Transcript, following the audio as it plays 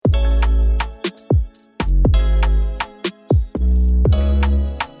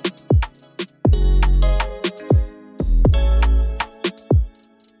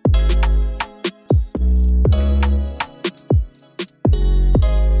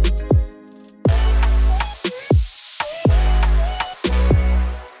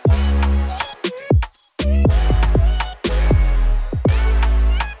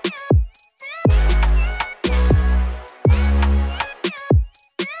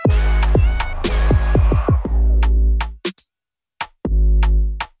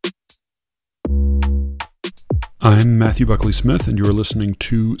I'm Matthew Buckley Smith, and you're listening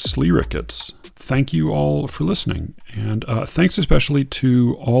to Slee Rickets. Thank you all for listening, and thanks especially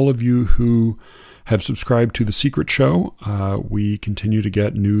to all of you who have subscribed to The Secret Show. We continue to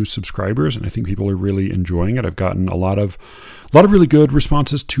get new subscribers, and I think people are really enjoying it. I've gotten a lot of really good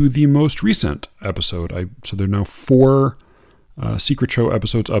responses to the most recent episode. So there are now 4 Secret Show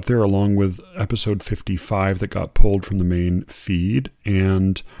episodes up there, along with episode 55 that got pulled from the main feed.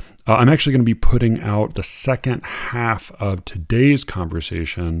 And I'm actually going to be putting out the second half of today's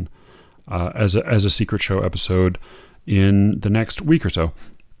conversation as a Secret Show episode in the next week or so.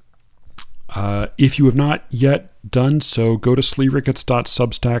 If you have not yet done so, go to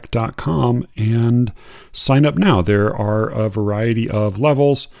sleerickets.substack.com and sign up now. There are a variety of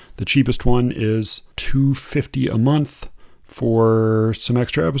levels. The cheapest one is $2.50 a month for some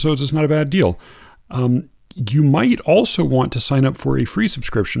extra episodes. It's not a bad deal. You might also want to sign up for a free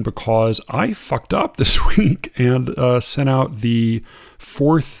subscription, because I fucked up this week and sent out the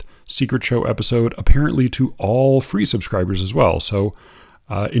 4th Secret Show episode apparently to all free subscribers as well. So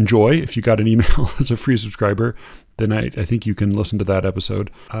enjoy. If you got an email as a free subscriber, then I think you can listen to that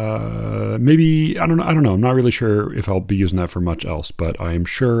episode. Maybe, I don't know. I'm not really sure if I'll be using that for much else, but I'm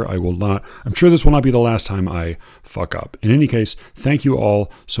sure I will not. I'm sure this will not be the last time I fuck up. In any case, thank you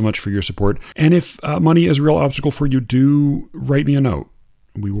all so much for your support. And if money is a real obstacle for you, do write me a note.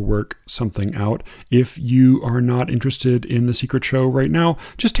 We will work something out. If you are not interested in The Secret Show right now,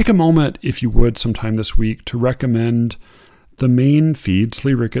 just take a moment, if you would, sometime this week to recommend the main feed,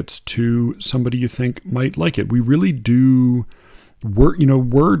 Slee Rickets, to somebody you think might like it. We really do,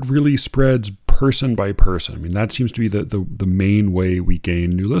 word really spreads person by person. I mean, that seems to be the main way we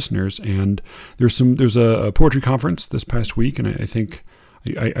gain new listeners. And there's a poetry conference this past week, and I think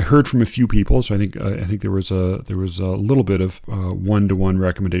I heard from a few people, so I think there was a little bit of one-to-one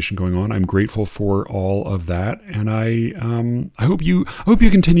recommendation going on. I'm grateful for all of that, and I hope you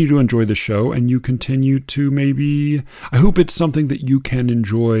continue to enjoy the show, and you continue to I hope it's something that you can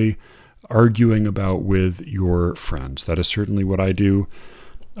enjoy arguing about with your friends. That is certainly what I do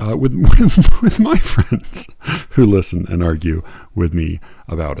with my friends who listen and argue with me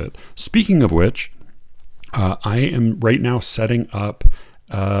about it. Speaking of which, I am right now setting up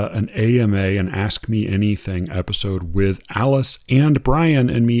an AMA, an Ask Me Anything episode with Alice and Brian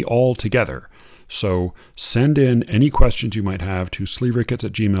and me all together. So send in any questions you might have to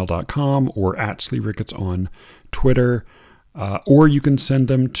sleerickets@gmail.com or @sleerickets on Twitter, or you can send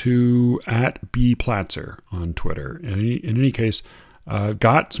them to @bplatzer on Twitter. In any case,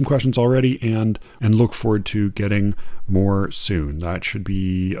 got some questions already and look forward to getting more soon. That should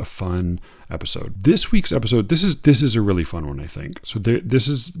be a fun episode. This week's episode, this is a really fun one, I think. So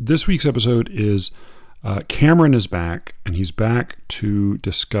this week's episode is Cameron is back, and he's back to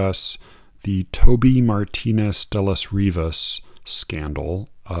discuss the Toby Martinez de las Rivas scandal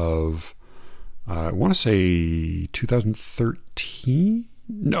of I want to say 2013.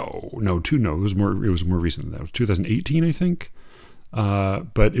 No, it was more recent than that. It was 2018, I think.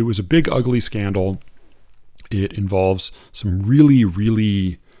 But it was a big, ugly scandal. It involves some really,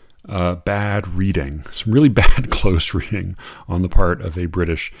 really bad reading, some really bad close reading on the part of a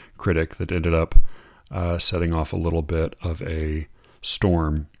British critic that ended up setting off a little bit of a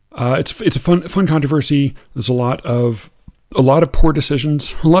storm. It's a fun controversy. There's a lot of poor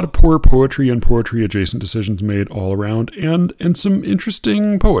decisions, a lot of poor poetry and poetry adjacent decisions made all around, and some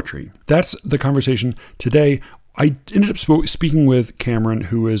interesting poetry. That's the conversation today. I ended up speaking with Cameron,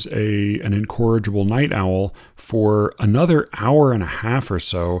 who is an incorrigible night owl, for another hour and a half or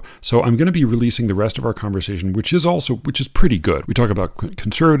so. So I'm going to be releasing the rest of our conversation, which is pretty good. We talk about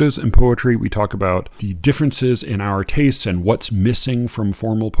conservatives and poetry. We talk about the differences in our tastes and what's missing from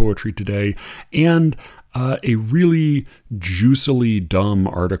formal poetry today, and a really juicily dumb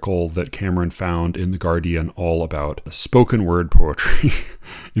article that Cameron found in The Guardian all about spoken word poetry,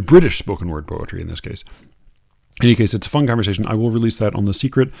 British spoken word poetry in this case. In any case, it's a fun conversation. I will release that on the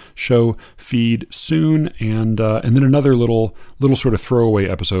Secret Show feed soon, and then another little sort of throwaway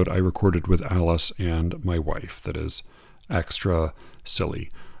episode I recorded with Alice and my wife that is extra silly.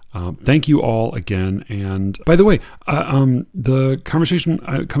 Thank you all again. And by the way, the conversation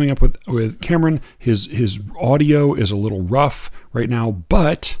coming up with Cameron, his audio is a little rough right now,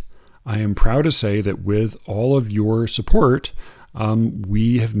 but I am proud to say that with all of your support,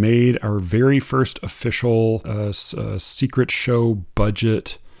 we have made our very first official Secret Show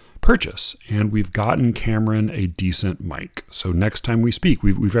budget purchase, and we've gotten Cameron a decent mic. So next time we speak,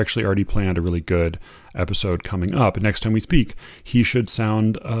 we've actually already planned a really good episode coming up. And next time we speak, he should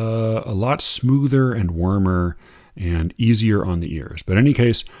sound a lot smoother and warmer and easier on the ears. But in any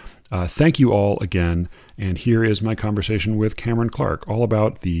case, thank you all again, And here is my conversation with Cameron Clark, all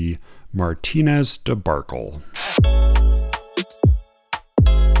about the Martinez debacle.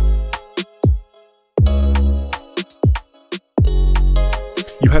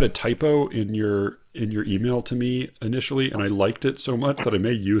 You had a typo in your email to me initially, and I liked it so much that I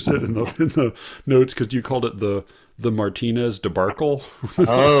may use it in the notes, because you called it the Martinez debacle.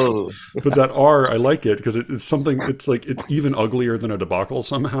 Oh, But that R, I like it because it's something. It's like it's even uglier than a debacle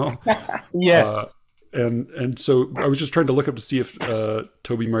somehow. yeah. And so I was just trying to look up to see if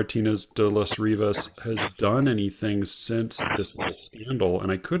Toby Martinez de las Rivas has done anything since this whole scandal,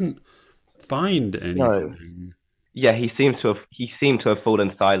 and I couldn't find No. anything. Yeah, he seemed to have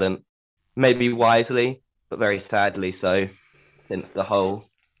fallen silent, maybe wisely, but very sadly so, since the whole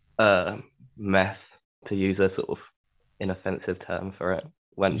uh mess, to use a sort of inoffensive term for it,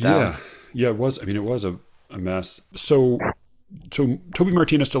 went down. Yeah, yeah, it was. I mean, it was a mess. So Toby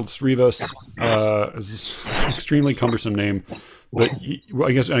Martinez de las Rivas is an extremely cumbersome name, but well,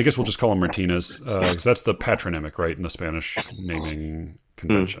 I guess we'll just call him Martinez because that's the patronymic, right, in the Spanish naming Mm,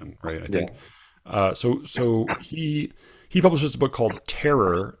 convention, right? I yeah. think. So he publishes a book called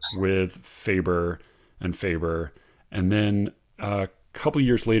Terror with Faber, and then a couple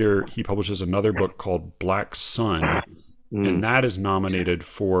years later he publishes another book called Black Sun, and Mm. that is nominated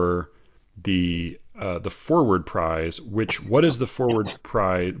for the Forward Prize. Which what is the Forward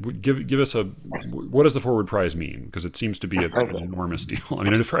Prize? Give us a what does the Forward Prize mean? Because it seems to be an Okay. enormous deal. I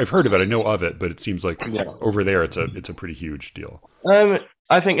mean, I've heard of it, I know of it, but it seems like Yeah. over there it's a pretty huge deal.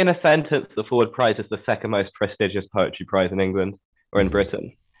 I think in a sentence, the Forward Prize is the second most prestigious poetry prize in England or in Mhm.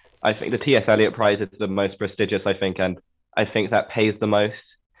 Britain. I think the T.S. Eliot Prize is the most prestigious, I think, and I think that pays the most.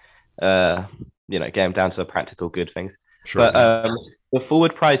 Uh, getting down to the practical good things. Sure. But Yeah. the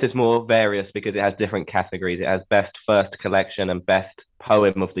Forward Prize is more various because it has different categories. It has Best First Collection and Best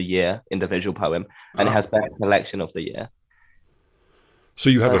Poem of the Year, individual poem, and it Oh. has Best Collection of the Year. So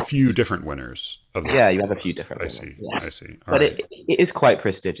you have a So few different winners of the. yeah, you have a few different I winners. see. Yeah, I see. All but right. it is quite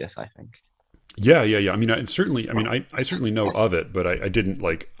prestigious, I think. Yeah, yeah, yeah. I mean, certainly. I mean, I certainly know of it, but I didn't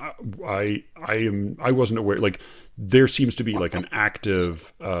like. I wasn't aware. Like, there seems to be like an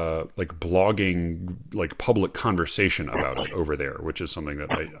active, like blogging, like public conversation about it over there, which is something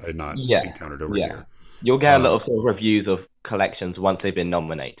that I had not Yeah, encountered over yeah. here. You'll get a lot Um, of sort of reviews of collections once they've been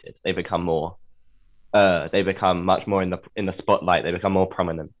nominated. They become much more in the spotlight. They become more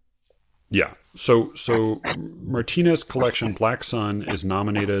prominent. yeah. So Martinez collection Black Sun is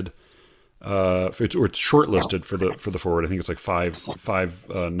nominated. It's shortlisted for the forward. I think it's like five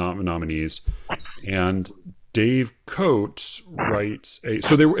nominees, and Dave Coates writes a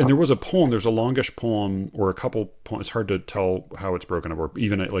there was a poem. There's a longish poem or a couple poems. It's hard to tell how it's broken up, or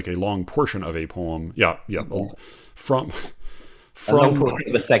even like a long portion of a poem. Yeah, yeah. From A long from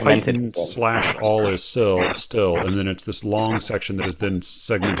portion of the segmented Titan form. slash all is still, and then it's this long section that is then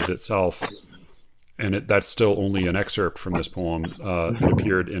segmented itself, and that's still only an excerpt from this poem that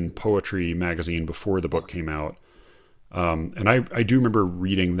appeared in Poetry magazine before the book came out. And I do remember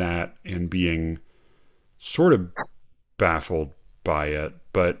reading that and being sort of baffled by it.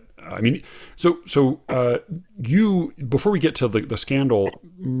 But I mean, you before we get to the scandal, Sure.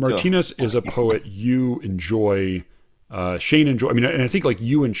 Martinez is a poet you enjoy. Shane enjoy. I mean, and I think like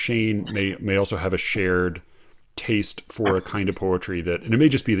you and Shane may also have a shared taste for a kind of poetry that, and it may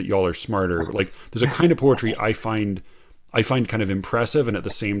just be that y'all are smarter, but like there's a kind of poetry I find kind of impressive, and at the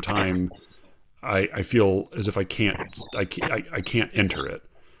same time I feel as if I can't enter it.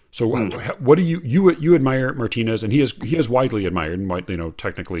 So Mm. what do you admire Martinez, and he is widely admired, and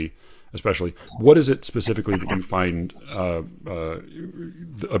technically especially. What is it specifically that you find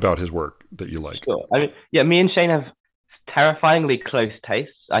about his work that you like? Sure. I mean, yeah, me and Shane have terrifyingly close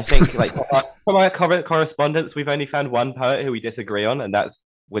tastes. I think, like, from our correspondence, we've only found one poet who we disagree on, and that's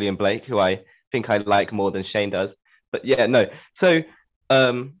William Blake, who I think I like more than Shane does. But yeah, no. So,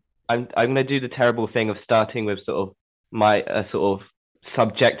 I'm gonna do the terrible thing of starting with sort of my sort of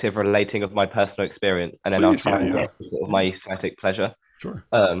subjective relating of my personal experience, and then I'll Please, try yeah, and yeah, get to sort of my aesthetic pleasure. sure.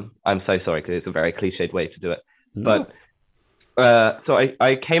 I'm so sorry because it's a very cliched way to do it, but No. so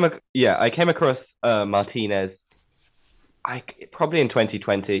I came across Martinez probably in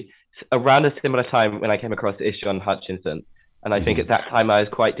 2020, around a similar time when I came across Ishon Hutchinson. And I think Hmm. at that time I was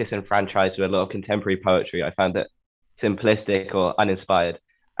quite disenfranchised with a lot of contemporary poetry. I found it simplistic or uninspired.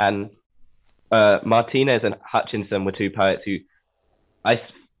 And Martinez and Hutchinson were two poets who I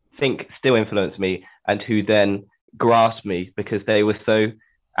think still influenced me and who then grasped me because they were so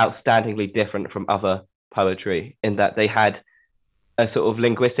outstandingly different from other poetry in that they had a sort of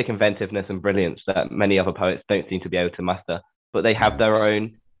linguistic inventiveness and brilliance that many other poets don't seem to be able to muster. But they have Hmm. their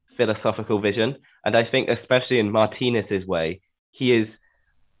own philosophical vision. And I think especially in Martinez's way, he is,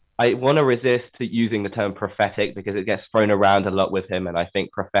 I want to resist using the term prophetic because it gets thrown around a lot with him. And I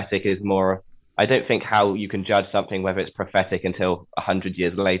think prophetic is more, I don't think how you can judge something whether it's prophetic until 100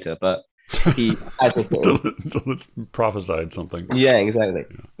 years later, but he has a sort of, Until it's prophesied something. yeah, exactly.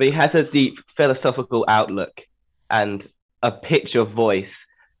 Yeah. But he has a deep philosophical outlook and a pitch of voice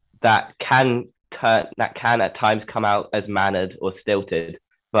that can at times come out as mannered or stilted,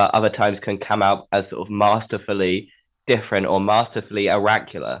 but other times can come out as sort of masterfully different or masterfully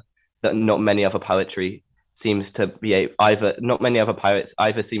oracular that not many other poetry seems to be either not many other poets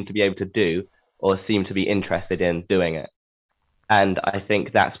either seem to be able to do or seem to be interested in doing it. And I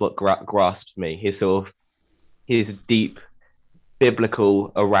think that's what grasped me, his sort of his deep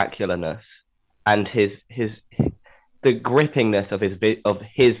biblical oracularness and the grippingness of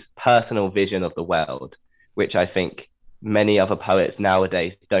his personal vision of the world, which I think many other poets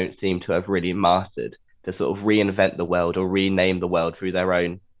nowadays don't seem to have really mastered, to sort of reinvent the world or rename the world through their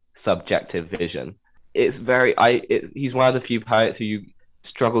own subjective vision. He's one of the few poets who you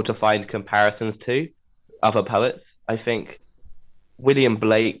struggle to find comparisons to other poets. I think William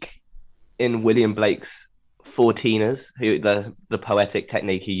Blake, in William Blake's Fourteeners, who the poetic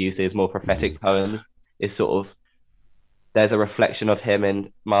technique he uses, more prophetic poems, is sort of, there's a reflection of him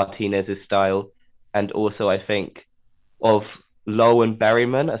in Martinez's style. And also I think of Lowell and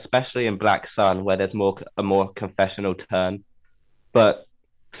Berryman, especially in Black Sun, where there's a more confessional turn, but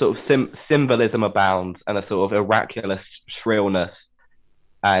sort of symbolism abounds and a sort of oracular shrillness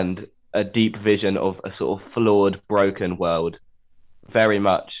and a deep vision of a sort of flawed, broken world, very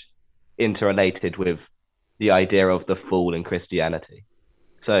much interrelated with the idea of the fall in Christianity.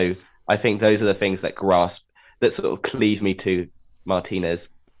 So I think those are the things that sort of cleave me to Martinez,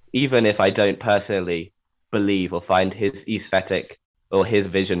 even if I don't personally believe or find his aesthetic or his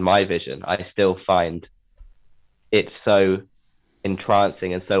vision my vision. I still find it so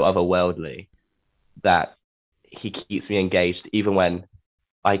entrancing and so otherworldly that he keeps me engaged, even when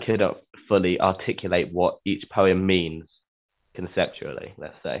I couldn't fully articulate what each poem means conceptually,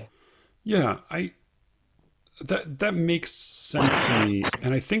 let's say. Yeah, that makes sense to me,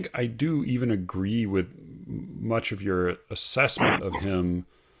 and I think I do even agree with much of your assessment of him.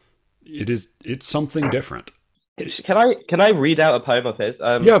 It's something different. Can I read out a poem of his?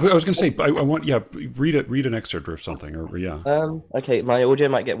 Yeah, but I was going to say I want read an excerpt or something, or yeah. Okay, my audio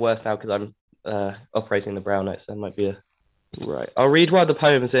might get worse now because I'm operating the brown notes. That might be right. I'll read one of the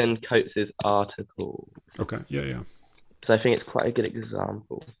poems in Coates's article. Okay, yeah. So I think it's quite a good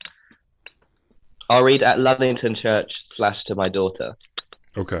example. I'll read at Lullington Church / to my daughter.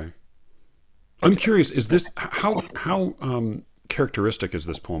 Okay. I'm curious, is this how characteristic is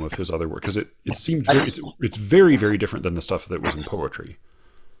this poem of his other work? Because it seems it's very, very different than the stuff that was in poetry.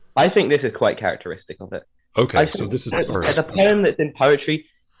 I think this is quite characteristic of it. Okay, so this is... The poem that's in poetry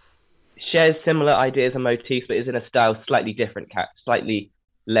shares similar ideas and motifs, but is in a style slightly different, slightly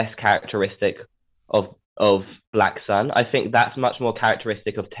less characteristic of Black Sun. I think that's much more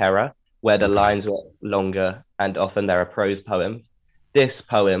characteristic of Terror, where the lines were longer and often there are prose poems. This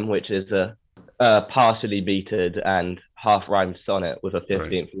poem, which is a partially beated and half-rhymed sonnet with a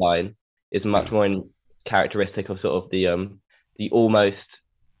 15th line, is much more characteristic of sort of the almost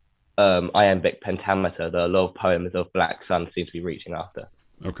iambic pentameter that a lot of poems of Black Sun seem to be reaching after.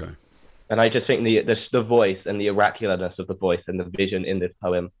 Okay. And I just think the voice and the oracularness of the voice and the vision in this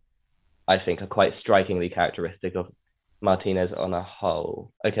poem, I think, are quite strikingly characteristic of Martinez on a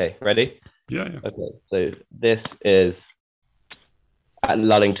whole. Okay, ready? Yeah. Okay, so this is at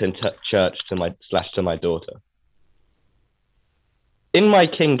Lullington Church to my daughter. In my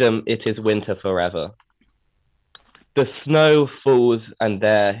kingdom it is winter forever. The snow falls and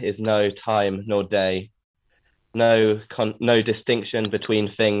there is no time nor day, no distinction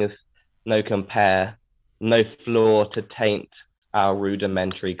between things, no compare, no flaw to taint our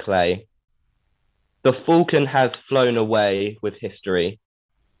rudimentary clay. The falcon has flown away with history,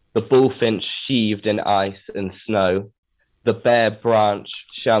 the bullfinch sheathed in ice and snow, the bare branch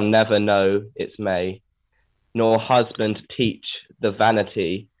shall never know its May, nor husband teach the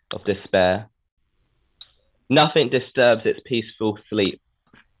vanity of despair. Nothing disturbs its peaceful sleep,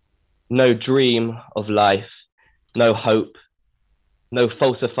 no dream of life, no hope, no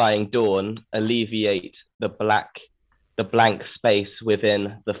falsifying dawn alleviate the blank space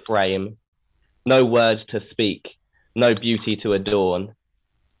within the frame, no words to speak, no beauty to adorn,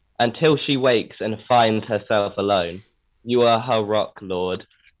 until she wakes and finds herself alone. You are her rock, Lord,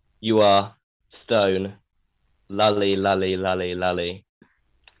 you are stone, lully, lully, lully, lully.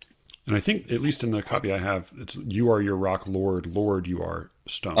 And I think, at least in the copy I have, it's "You are your rock, Lord, Lord, you are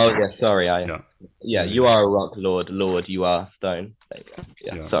stone." Oh yeah, sorry, Yeah, you are a rock, Lord, Lord, you are stone. There you go.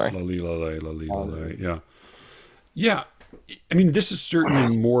 Yeah, yeah. sorry. La li la la la li la la. Yeah, yeah. I mean, this is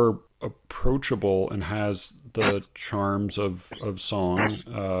certainly more approachable and has the charms of song.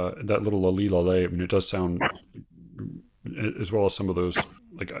 That little la li la la. I mean, it does sound, as well as some of those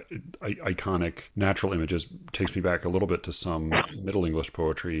like iconic natural images, takes me back a little bit to some Middle English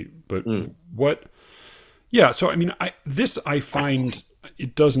poetry. But Mm. what? Yeah. So I mean, I find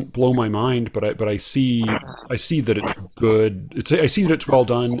it doesn't blow my mind, but I see that it's good. I see that it's well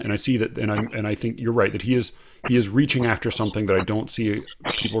done, and I see that, and I think you're right that he is reaching after something that I don't see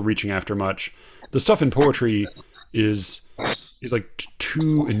people reaching after much. The stuff in poetry is like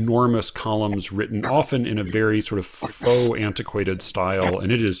two enormous columns written often in a very sort of faux antiquated style,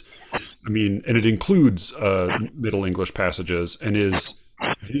 and it is, I mean, and it includes Middle English passages, and it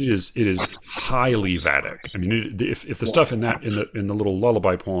is highly Vedic. I mean, if the stuff in the little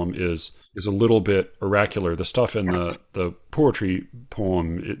lullaby poem is a little bit oracular, the stuff in the poetry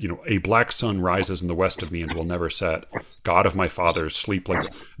poem, a black sun rises in the west of me and will never set. God of my fathers, sleep like. I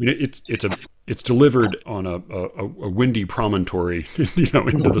mean, it's delivered on a windy promontory,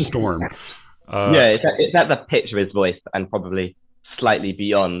 into the storm. Yeah, it's at the pitch of his voice and probably slightly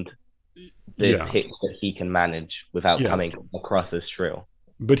beyond the pitch that he can manage without coming across as shrill.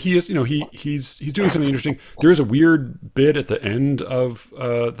 But he is, he's doing something interesting. There is a weird bit at the end of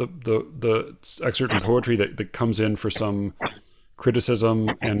the excerpt in poetry that comes in for some criticism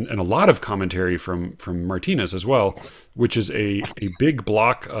and a lot of commentary from Martinez as well, which is a big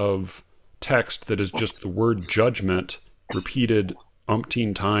block of text that is just the word judgment repeated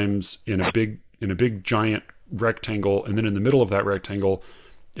umpteen times in a big giant rectangle, and then in the middle of that rectangle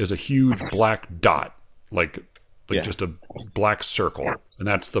is a huge black dot, like just a black circle, and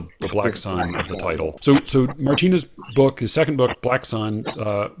that's the black sun of the title. So Martinez's book, his second book, Black Sun,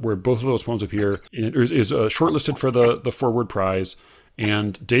 where both of those poems appear, is shortlisted for the Forward Prize.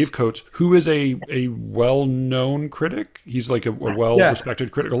 And Dave Coates, who is a well-known critic, he's like a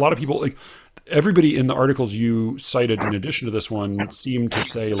well-respected critic. A lot of people, like everybody in the articles you cited in addition to this one, seemed to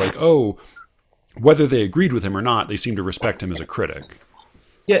say like, oh, whether they agreed with him or not, they seem to respect him as a critic.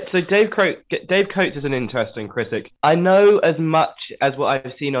 Yeah, so Dave Coates is an interesting critic. I know as much as what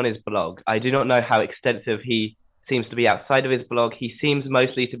I've seen on his blog. I do not know how extensive he seems to be outside of his blog. He seems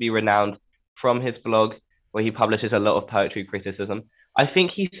mostly to be renowned from his blog, where he publishes a lot of poetry criticism. I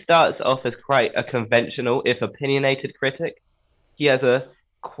think he starts off as quite a conventional, if opinionated critic. He has a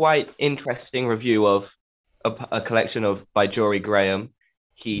quite interesting review of a collection by Jory Graham.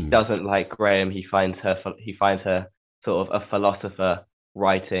 He doesn't like Graham. He finds her sort of a philosopher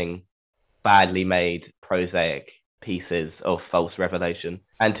writing badly made prosaic pieces of false revelation.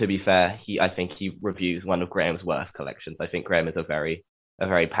 And to be fair, I think he reviews one of Graham's worst collections. I think Graham is a very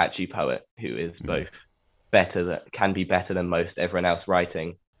patchy poet who is both can be better than most everyone else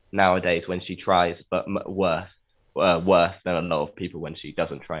writing nowadays when she tries, but worse than a lot of people when she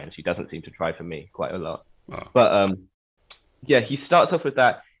doesn't try, and she doesn't seem to try for me quite a lot. Wow. But he starts off with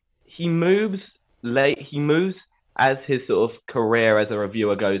that. He moves as his sort of career as a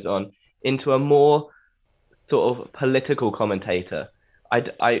reviewer goes on into a more sort of political commentator.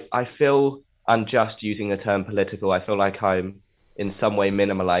 I feel unjust using the term political. I feel like I'm in some way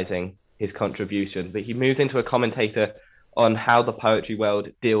minimalizing his contribution, but he moves into a commentator on how the poetry world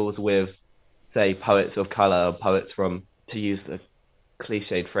deals with, say, poets of color, poets from, to use the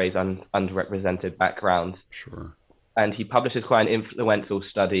cliched phrase, underrepresented backgrounds. Sure. And he publishes quite an influential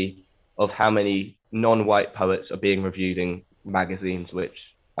study of how many non-white poets are being reviewed in magazines, which,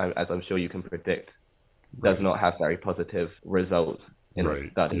 as I'm sure you can predict, does not have very positive results in the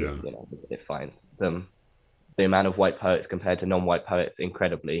study. Yeah. It finds the amount of white poets compared to non-white poets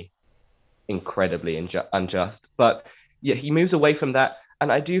incredibly unjust. But yeah, he moves away from that,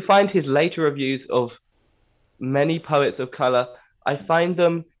 and I do find his later reviews of many poets of color, I find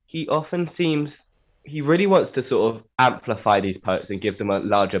them, he really wants to sort of amplify these poets and give them a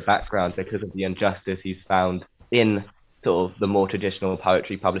larger background because of the injustice he's found in sort of the more traditional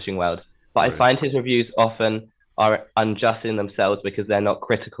poetry publishing world. But I find his reviews often are unjust in themselves because they're not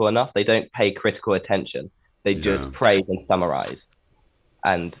critical enough. They don't pay critical attention. They just praise and summarize.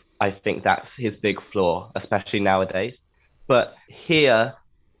 And I think that's his big flaw, especially nowadays. But here,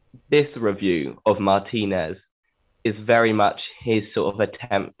 this review of Martinez is very much his sort of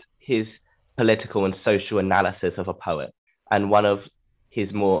attempt, his political and social analysis of a poet. And one of his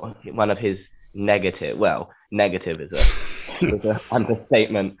negative is an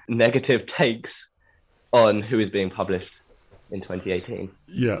understatement, negative takes on who is being published in 2018.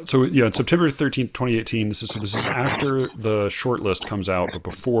 Yeah. So on September 13th, 2018, this is after the shortlist comes out, but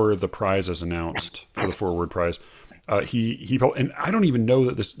before the prize is announced for the Forward Prize. He and I don't even know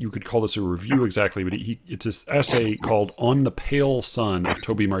that you could call this a review exactly, but it's this essay called "On the Pale Sun" of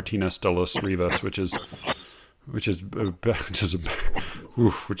Toby Martinez de los Rivas, which is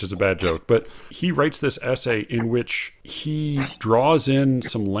a bad joke. But he writes this essay in which he draws in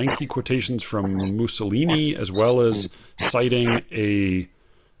some lengthy quotations from Mussolini, as well as citing an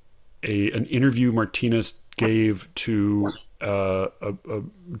interview Martinez gave to the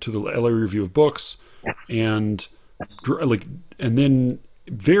LA Review of Books, and then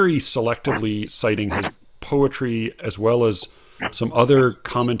very selectively citing his poetry, as well as some other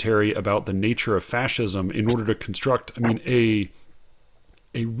commentary about the nature of fascism in order to construct, it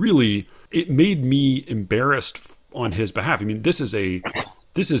made me embarrassed on his behalf. I mean, this is a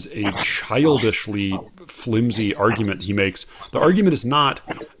childishly flimsy argument he makes. The argument is not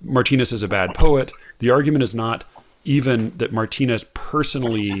Martinez is a bad poet. The argument is not even that Martinez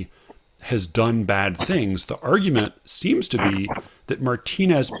personally has done bad things. The argument seems to be that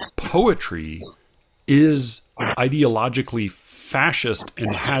Martinez poetry is ideologically fascist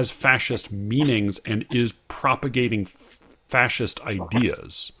and has fascist meanings and is propagating fascist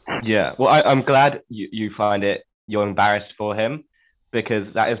ideas. Yeah, well, I'm glad you find you're embarrassed for him,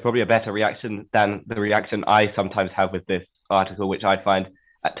 because that is probably a better reaction than the reaction I sometimes have with this article, which I find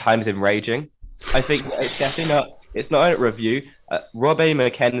at times enraging. I think it's definitely it's not a review. Rob A.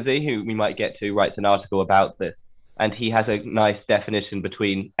 McKenzie, who we might get to, writes an article about this, and he has a nice definition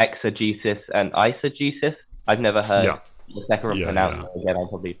between exegesis and eisegesis. I've never heard the second pronounced. Again, I'll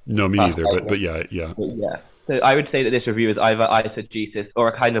probably no, me neither. But yeah. So I would say that this review is either eisegesis or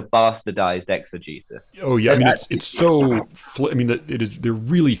a kind of bastardized exegesis. Oh yeah, I mean it's so. They're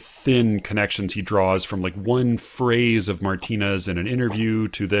really thin connections he draws from like one phrase of Martinez in an interview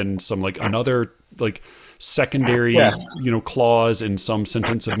to then some like another like secondary clause in some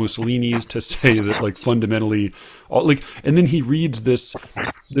sentence of Mussolini's to say that like fundamentally and then he reads this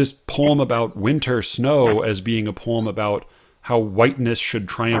poem about winter snow as being a poem about how whiteness should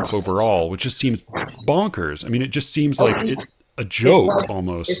triumph over all, which just seems bonkers. I mean, it just seems like a joke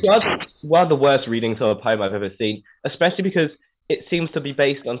almost. It's one of the worst readings of a poem I've ever seen, especially because it seems to be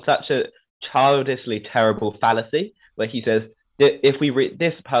based on such a childishly terrible fallacy, where he says that if we read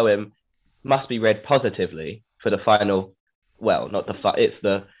this poem must be read positively for the final, it's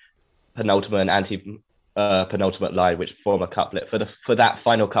the penultimate and penultimate line which form a couplet for that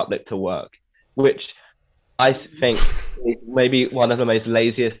final couplet to work, which I think is maybe one of the most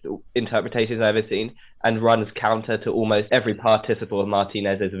laziest interpretations I've ever seen, and runs counter to almost every participle of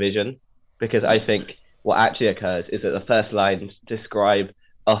Martinez's vision, because I think what actually occurs is that the first lines describe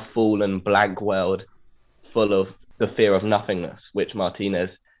a fallen blank world full of the fear of nothingness, which Martinez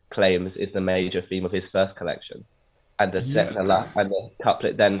claims is the major theme of his first collection, and the second and the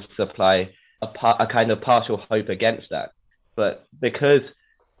couplet then supply a kind of partial hope against that. But because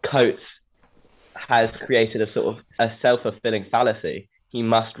Coates has created a sort of a self-fulfilling fallacy, he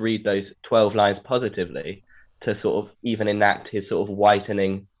must read those 12 lines positively to sort of even enact his sort of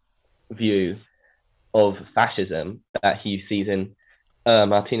whitening view of fascism that he sees in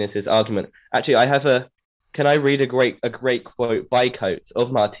Martinez's argument. Actually, can I read a great quote by Coates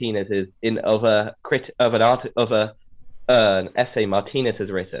of Martinez's an essay Martinez has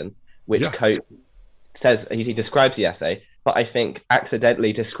written, which Coates says he describes the essay, but I think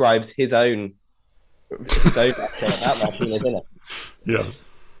accidentally describes his own essay about Martinez in it. Yeah.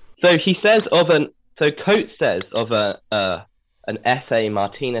 So Coates says of an essay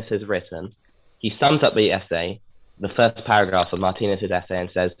Martinez has written, he sums up the essay, the first paragraph of Martinez's essay, and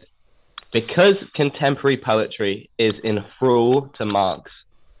says, because contemporary poetry is in thrall to Marx,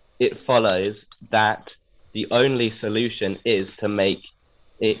 it follows that the only solution is to make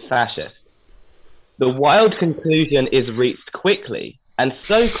it fascist. The wild conclusion is reached quickly, and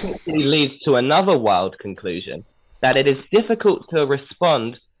so quickly leads to another wild conclusion, that it is difficult to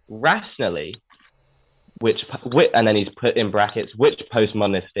respond rationally, and then he's put in brackets, which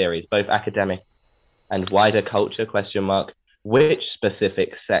postmodernist theories, both academic and wider culture, which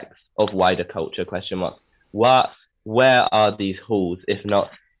specific sects of wider culture, where are these halls, if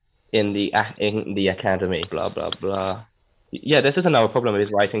not in the academy, blah, blah, blah. Yeah, this is another problem with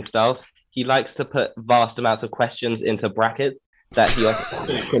his writing style. He likes to put vast amounts of questions into brackets that he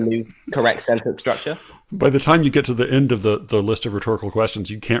also can lose correct sentence structure. By the time you get to the end of the list of rhetorical questions,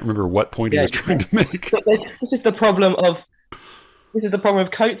 you can't remember what point he was trying to make. This is the problem of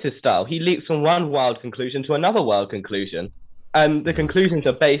Coates' style. He leaps from one wild conclusion to another wild conclusion, and the conclusions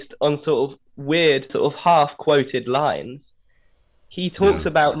are based on sort of weird, sort of half-quoted lines he talks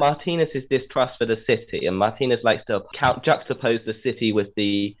about Martinez's distrust for the city, and Martinez likes to juxtapose the city with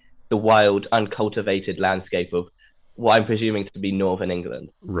the wild, uncultivated landscape of what I'm presuming to be northern England.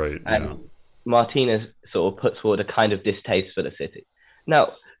 Right. And Martinez sort of puts forward a kind of distaste for the city.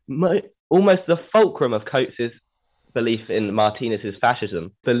 Now, almost the fulcrum of Coates's belief in Martinez's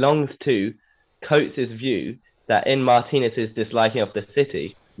fascism belongs to Coates's view that in Martinez's disliking of the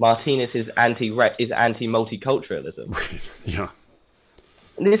city, Martinez is anti-multiculturalism. Right. Yeah.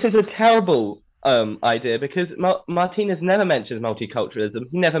 This is a terrible idea because Martinez never mentions multiculturalism.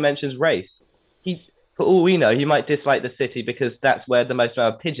 He never mentions race. For all we know, he might dislike the city because that's where the most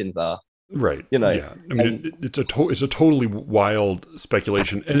amount of pigeons are. Right. You know. Yeah. I mean, it's a totally wild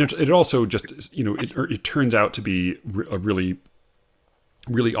speculation, and it also just it turns out to be a really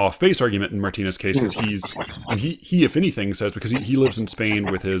off base argument in Martinez's case, because he if anything says, because he lives in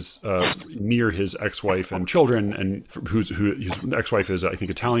Spain with his near his ex-wife and children, and his ex-wife is, I think,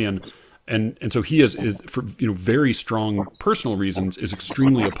 Italian. And so he is for very strong personal reasons, is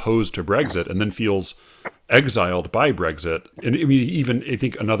extremely opposed to Brexit, and then feels exiled by Brexit. And I mean, even I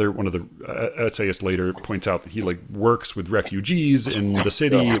think another one of the essayists later points out that he works with refugees in the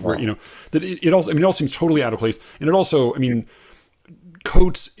city, where that it also, I mean, it all seems totally out of place. And it also, I mean,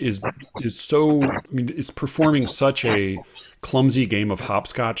 Coates is so, I mean, is performing such a clumsy game of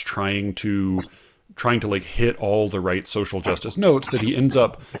hopscotch, trying to hit all the right social justice notes, that he ends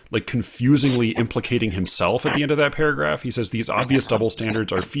up confusingly implicating himself at the end of that paragraph. He says these obvious double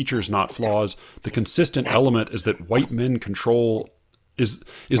standards are features, not flaws. The consistent element is that white men control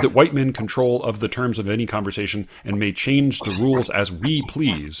that white men control of the terms of any conversation and may change the rules as we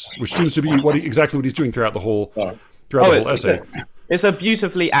please, which seems to be exactly what he's doing throughout the whole essay. It's a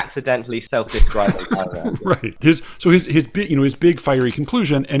beautifully accidentally self-describing paragraph. Right. His big fiery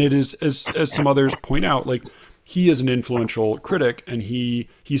conclusion, and it is, as some others point out, he is an influential critic, and he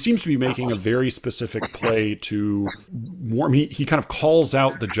seems to be making a very specific play to warm. He kind of calls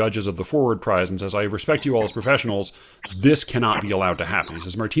out the judges of the Forward Prize and says, "I respect you all as professionals. This cannot be allowed to happen." He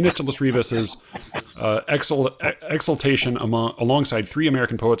says Martínez de las Rivas's exaltation alongside 3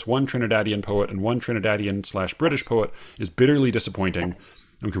 American poets, 1 Trinidadian poet, and 1 Trinidadian/British poet is bitterly disappointing.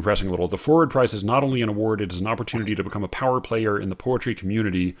 I'm compressing a little. The Forward Prize is not only an award, it is an opportunity to become a power player in the poetry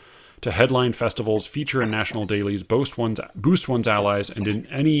community, to headline festivals, feature in national dailies, boost one's allies, and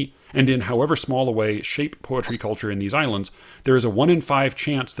in however small a way, shape poetry culture in these islands. There is a 1 in 5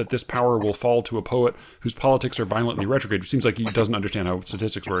 chance that this power will fall to a poet whose politics are violently retrograde. It seems like he doesn't understand how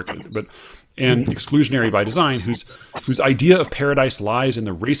statistics work, and exclusionary by design, whose idea of paradise lies in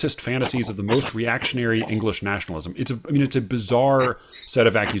the racist fantasies of the most reactionary English nationalism. It's a bizarre set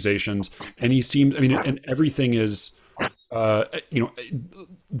of accusations, and and everything is.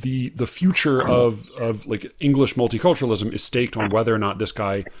 The future of English multiculturalism is staked on whether or not this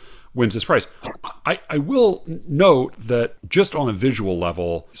guy wins this prize. I will note that just on a visual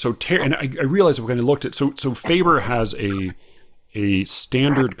level, and I realized when I looked at so Faber has a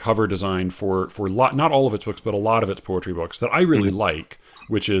standard cover design for not all of its books, but a lot of its poetry books that I really like,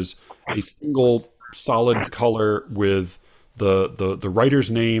 which is a single solid color with the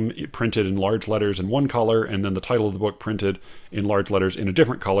writer's name printed in large letters in one color, and then the title of the book printed in large letters in a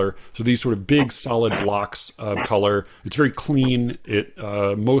different color. So these sort of big solid blocks of color. It's very clean.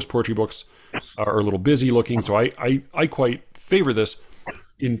 Most poetry books are a little busy looking, so I quite favor this.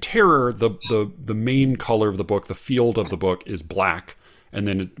 In Terror, the main color of the book, the field of the book, is black, and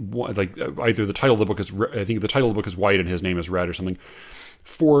then either the title of the book is, I think the title of the book is white and his name is red or something.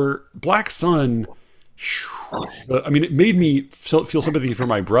 For Black Sun, it made me feel sympathy for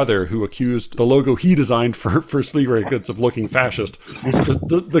my brother, who accused the logo he designed for Sleeve Records of looking fascist.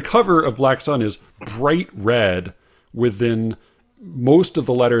 The cover of Black Sun is bright red, within most of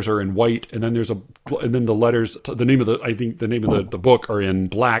the letters are in white, and then the letters, the name of the book are in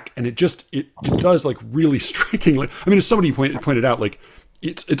black, and it does really strikingly. As somebody pointed out,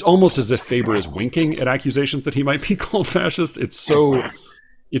 it's almost as if Faber is winking at accusations that he might be called fascist. It's so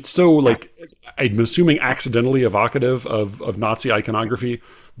I'm assuming accidentally evocative of Nazi iconography,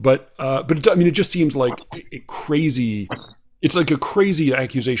 but it just seems like a crazy. It's like a crazy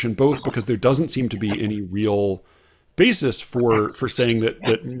accusation, both because there doesn't seem to be any real basis for saying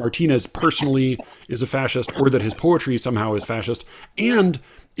that Martinez personally is a fascist, or that his poetry somehow is fascist, and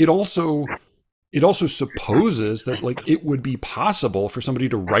it also supposes that it would be possible for somebody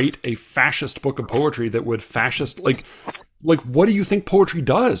to write a fascist book of poetry that would what do you think poetry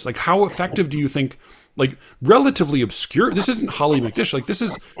does? How effective do you think, relatively obscure, this isn't Holly McNish, this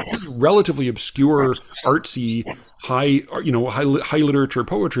is relatively obscure, artsy, high literature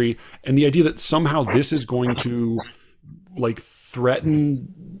poetry, and the idea that somehow this is going to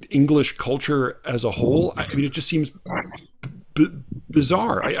threaten English culture as a whole. I mean, it just seems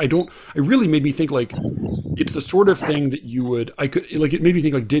bizarre. I don't. It really made me think like it's the sort of thing that you would. I could like. It made me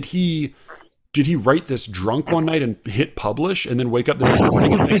think like, did he write this drunk one night and hit publish, and then wake up the next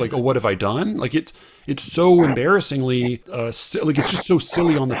morning and think like, oh, what have I done? Like it's so embarrassingly like it's just so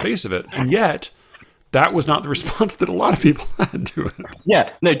silly on the face of it, and yet that was not the response that a lot of people had to it.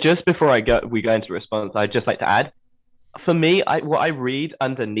 Yeah, no. Just before we go into response, I'd just like to add, for me, what I read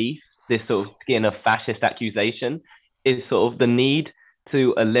underneath this sort of skin of fascist accusation is sort of the need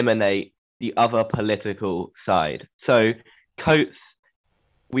to eliminate the other political side. So Coates,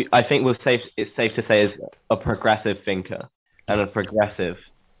 I think it's safe to say is a progressive thinker and a progressive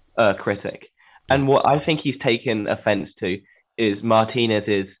critic. And what I think he's taken offense to is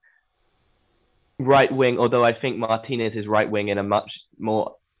Martinez's right wing, although I think Martinez is right wing in a much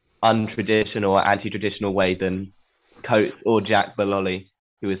more untraditional or anti-traditional way than Coates or Jack Belloli,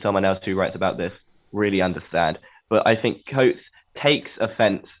 who is someone else who writes about this, really understand. But I think Coates takes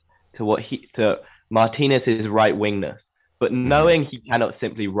offense to Martinez's right wingness, but knowing he cannot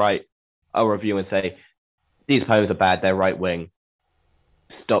simply write a review and say, these poems are bad, they're right wing,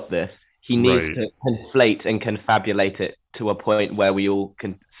 stop this. He needs to conflate and confabulate it to a point where we all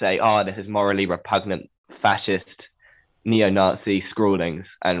can say, this is morally repugnant, fascist, neo-Nazi scrawlings,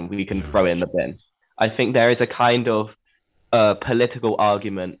 and we can throw it in the bin. I think there is a kind of political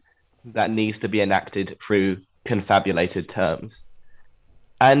argument that needs to be enacted through confabulated terms.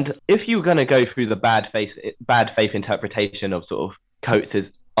 And if you're going to go through the bad faith interpretation of sort of Coates'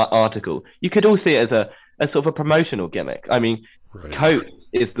 article, you could all see it as a sort of a promotional gimmick. I mean, Coates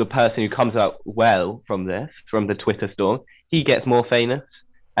is the person who comes out well from the Twitter storm. He gets more famous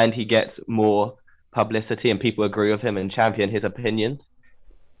and he gets more publicity, and people agree with him and champion his opinions.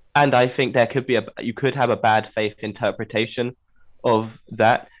 And I think you could have a bad faith interpretation of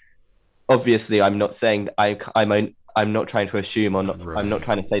that. Obviously, I'm not saying I'm not trying to assume or not. I'm not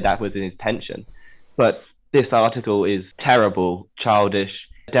trying to say that was his intention, but this article is terrible, childish,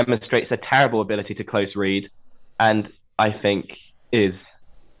 demonstrates a terrible ability to close read, and I think is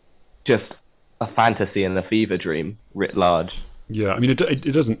just a fantasy and a fever dream writ large. Yeah, I mean,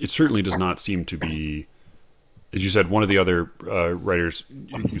 it certainly does not seem to be, as you said, one of the other writers,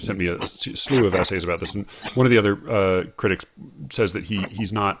 you sent me a slew of essays about this, and one of the other critics says that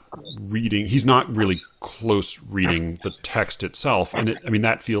he's not really close reading the text itself, and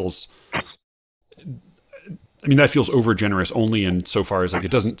that feels over generous only in so far as like he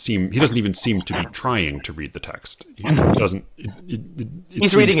doesn't even seem to be trying to read the text.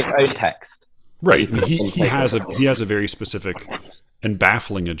 He's reading his own text. Right. I mean, he has a very specific and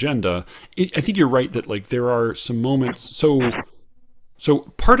baffling agenda. I think you're right that like there are some moments. So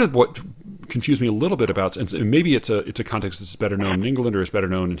part of what confused me a little bit about, and maybe it's a context that's better known in England or is better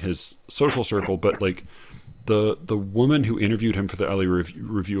known in his social circle, but like the woman who interviewed him for the LA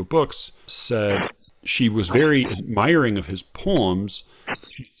Review of Books said she was very admiring of his poems.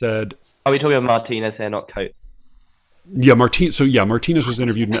 She said, "Are we talking about Martinez here, not Coates?" Yeah, Martinez was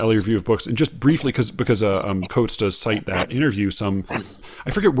interviewed in the LA Review of Books, and just briefly, because Coates does cite that interview.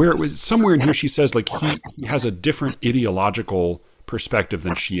 I forget where it was. Somewhere in here, she says like he has a different ideological perspective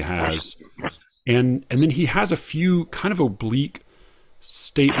than she has, and then he has a few kind of oblique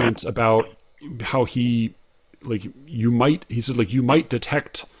statements about how he said you might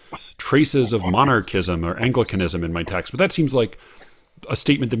detect traces of monarchism or Anglicanism in my text, but that seems like a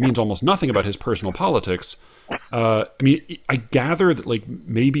statement that means almost nothing about his personal politics. I mean, I gather that like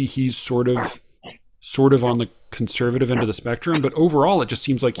maybe he's sort of on the conservative end of the spectrum, but overall it just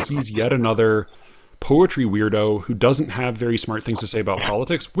seems like he's yet another poetry weirdo who doesn't have very smart things to say about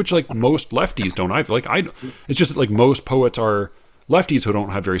politics, which like most lefties don't either. It's just that like most poets are lefties who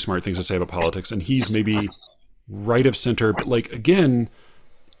don't have very smart things to say about politics, and he's maybe right of center, but like again,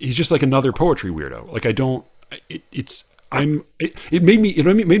 he's just like another poetry weirdo. Like it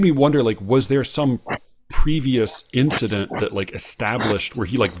made me wonder, like, was there some previous incident that like established where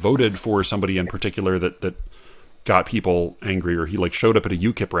he like voted for somebody in particular that got people angry, or he like showed up at a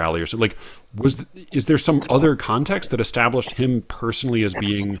UKIP rally or something? Like, is there some other context that established him personally as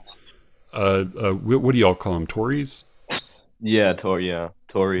being what do y'all call them, Tories? Yeah, Tory. Yeah.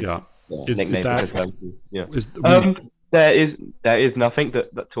 Is that there is nothing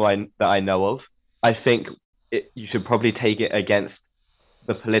that I know of. I think you should probably take it against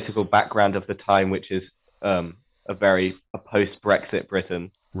the political background of the time, which is a post-Brexit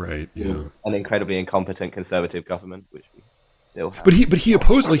Britain, right? Yeah, an incredibly incompetent conservative government, which we still have. But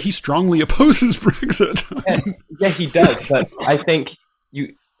he strongly opposes Brexit. yeah, he does. But I think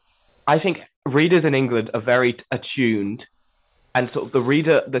readers in England are very attuned and sort of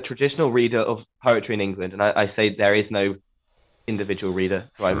the traditional reader of poetry in England, and I say there is no individual reader,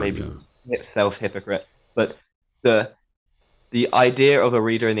 so I may be self-hypocrite, but the idea of a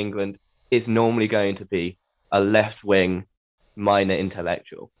reader in England is normally going to be a left-wing minor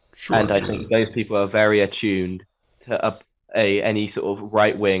intellectual. Sure, and I think those people are very attuned to any sort of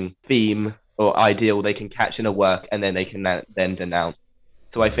right-wing theme or ideal they can catch in a work, and then they can then denounce.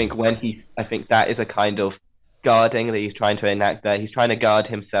 So I think that is a kind of guarding that he's trying to enact there. He's trying to guard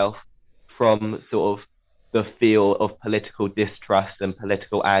himself from sort of the feel of political distrust and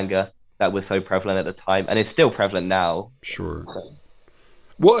political anger that was so prevalent at the time, and it's still prevalent now. Sure.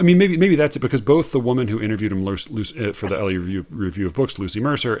 Well, I mean, maybe that's it, because both the woman who interviewed him for the LA Review of Books, Lucy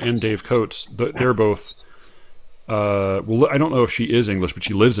Mercer, and Dave Coates, they're both. Well, I don't know if she is English, but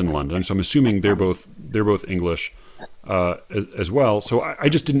she lives in London, so I'm assuming they're both English as well. So I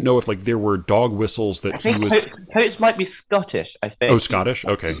just didn't know if like there were dog whistles that he was. Coates might be Scottish, I think. Oh, Scottish.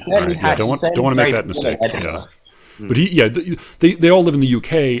 Okay. All right. Yeah, don't want to make that mistake. Yeah. But they all live in the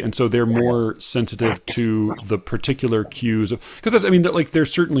UK, and so they're more sensitive to the particular cues of, because like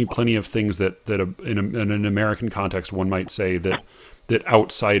there's certainly plenty of things that in an American context one might say that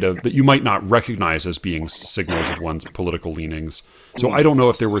outside of that you might not recognize as being signals of one's political leanings. So I don't know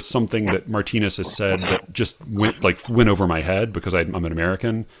if there was something that Martinez has said that just went over my head because I'm an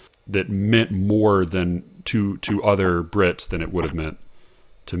American, that meant more than to other Brits than it would have meant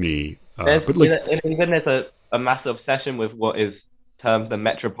to me. But like in England, there's a massive obsession with what is termed the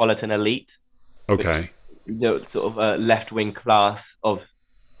metropolitan elite. Okay. Sort of a left-wing class of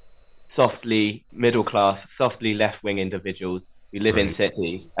softly middle-class, softly left-wing individuals who live in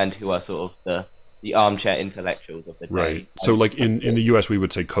cities and who are sort of the armchair intellectuals of the day. Right. So like in the US, we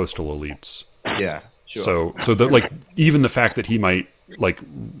would say coastal elites. Yeah, sure. So that like even the fact that he might like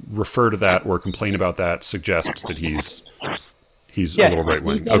refer to that or complain about that suggests that he's a little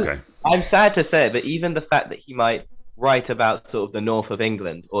right-wing. Okay. I'm sad to say, but even the fact that he might write about sort of the north of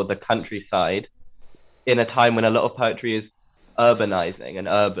England or the countryside in a time when a lot of poetry is urbanizing and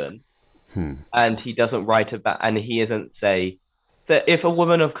urban, and he doesn't write about, and he isn't, say, that if a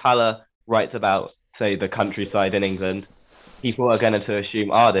woman of color writes about, say, the countryside in England, people are going to assume,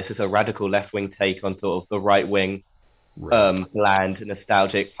 this is a radical left-wing take on sort of the right-wing, bland,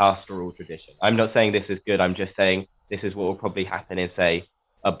 nostalgic, pastoral tradition. I'm not saying this is good. I'm just saying this is what will probably happen in, say,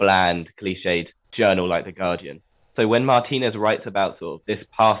 a bland, cliched journal like The Guardian. So when Martinez writes about sort of this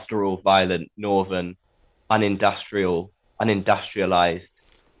pastoral, violent, northern, unindustrialized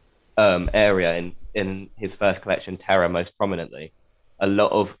area in his first collection, Terror, most prominently, a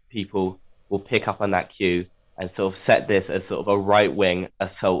lot of people will pick up on that cue and sort of set this as sort of a right-wing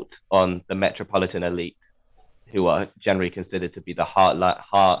assault on the metropolitan elite, who are generally considered to be the heartland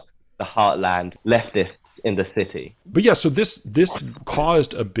leftists in the city. But yeah, so this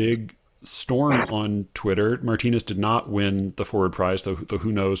caused a big storm on Twitter. Martinez did not win the Forward Prize, though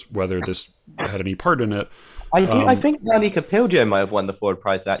who knows whether this had any part in it. I think Nani Capildio might have won the Forward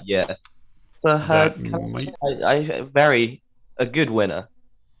Prize that year for her. A good winner,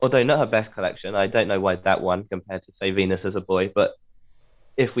 although not her best collection. I don't know why that one compared to, say, Venus as a Boy. But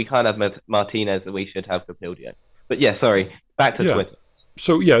if we can't have Martinez, then we should have Capildio. But yeah, sorry, back to Twitter.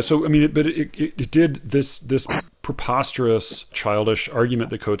 So I mean, it did this preposterous, childish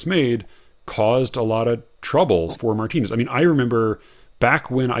argument that Coates made caused a lot of trouble for Martinez. I mean, I remember back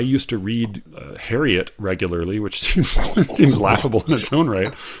when I used to read Harriet regularly, which seems laughable in its own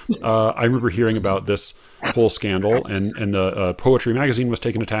right. I remember hearing about this whole scandal, and the Poetry magazine was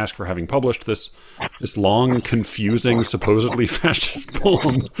taken to task for having published this long, confusing, supposedly fascist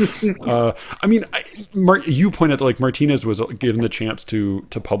poem. I mean, you pointed out like Martinez was given the chance to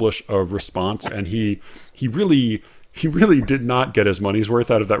publish a response, and he really did not get his money's worth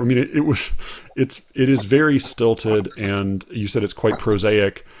out of that. I mean, it is very stilted, and you said it's quite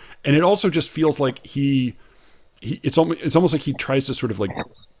prosaic, and it also just feels like it's almost like he tries to sort of like,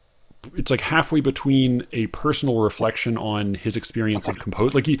 it's like halfway between a personal reflection on his experience of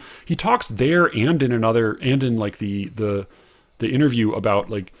compose. Like he talks there and in another, and in like the interview about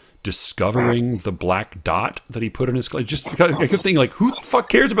like discovering the black dot that he put in his, like, just I kept thinking like, who the fuck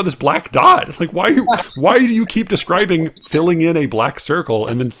cares about this black dot? Like, why do you keep describing filling in a black circle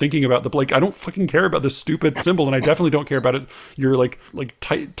and then thinking about I don't fucking care about this stupid symbol, and I definitely don't care about it. Your like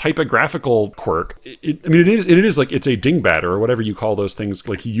typographical quirk. I mean, it is like, it's a dingbat or whatever you call those things.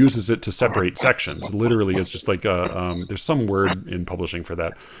 Like, he uses it to separate sections. Literally, it's just like there's some word in publishing for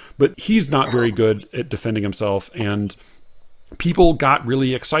that, but he's not very good at defending himself. And people got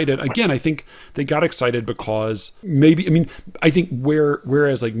really excited. Again, I think they got excited because I think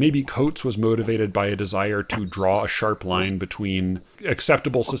whereas like maybe Coates was motivated by a desire to draw a sharp line between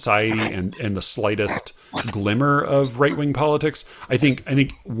acceptable society and the slightest glimmer of right-wing politics. I think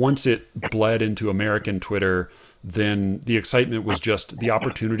once it bled into American Twitter, then the excitement was just the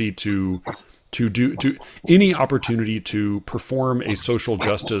opportunity to any opportunity to perform a social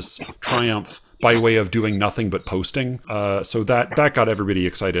justice triumph by way of doing nothing but posting. So that got everybody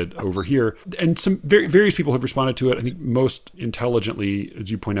excited over here. And some various people have responded to it. I think most intelligently,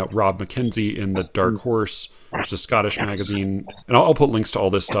 as you point out, Rob Mackenzie in the Dark Horse, which is a Scottish magazine. And I'll put links to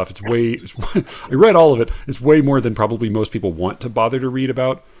all this stuff. I read all of it. It's way more than probably most people want to bother to read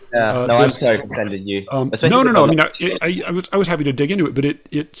about. I'm sorry for sending you. No. I mean, I was happy to dig into it,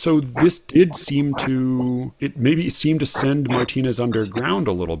 but so this did seem to send Martinez underground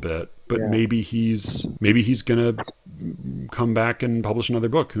a little bit. But maybe he's gonna come back and publish another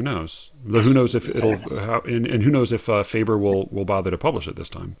book. Who knows? Who knows if it'll and who knows if Faber will bother to publish it this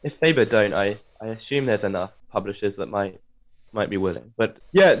time? If Faber don't, I assume there's enough publishers that might be willing. But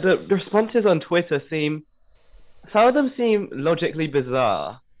yeah, the responses on Twitter some of them seem logically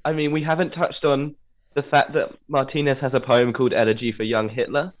bizarre. I mean, we haven't touched on the fact that Martinez has a poem called Elegy for Young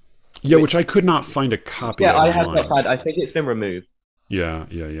Hitler. Yeah, which I could not find a copy of. Yeah, I have not found. I think it's been removed. Yeah.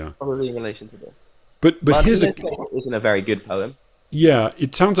 Probably in relation to this. But Martinez isn't a very good poem. Yeah,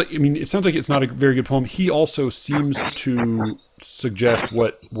 it sounds like it's not a very good poem. He also seems to suggest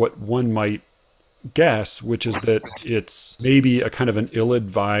what one might guess, which is that it's maybe a kind of an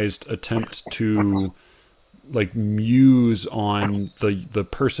ill-advised attempt to like muse on the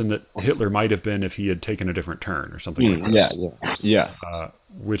person that Hitler might have been if he had taken a different turn or something like this. Yeah.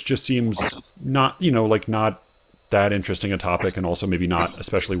 Which just seems not that interesting a topic, and also maybe not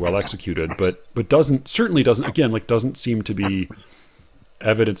especially well executed, but doesn't seem to be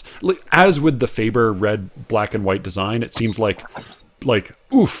evidence. Like, as with the Faber red, black and white design, it seems like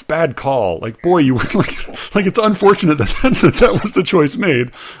oof, bad call. Like, boy, you like it's unfortunate that was the choice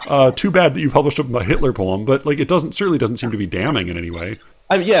made. Too bad that you published a Hitler poem, but like it certainly doesn't seem to be damning in any way.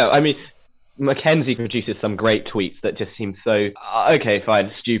 I mean, Mackenzie produces some great tweets that just seem so okay,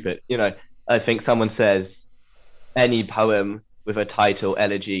 fine, stupid. I think someone says any poem with a title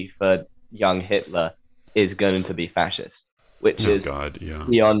Elegy for Young Hitler is going to be fascist, which is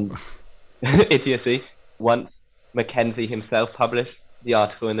beyond idiocy. Once Mackenzie himself published the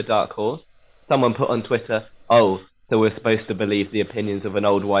article in the Dark Horse, someone put on Twitter, "Oh, so we're supposed to believe the opinions of an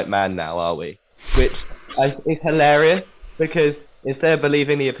old white man now, are we?" Which is hilarious, because instead of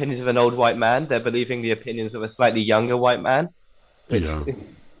believing the opinions of an old white man, they're believing the opinions of a slightly younger white man. Which is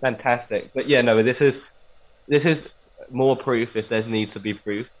fantastic. But yeah, no, this is more proof, if there needs to be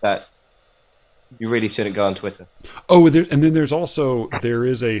proof, that you really shouldn't go on Twitter. Oh, and then there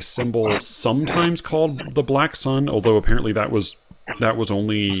is a symbol sometimes called the Black Sun, although apparently that was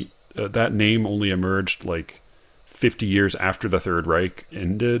only that name only emerged like 50 years after the Third Reich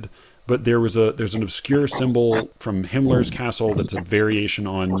ended. But there's an obscure symbol from Himmler's castle that's a variation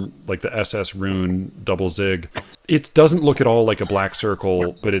on like the SS rune double zig. It doesn't look at all like a black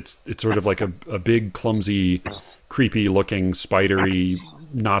circle, but it's sort of like a big, clumsy, creepy looking, spidery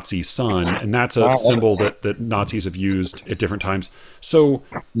Nazi sun, and that's a symbol that Nazis have used at different times. So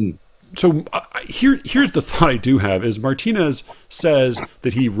here's the thought I do have is Martinez says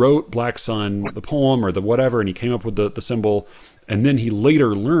that he wrote Black Sun, the poem or the whatever, and he came up with the symbol, and then he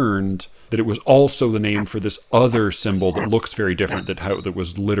later learned that it was also the name for this other symbol that looks very different, that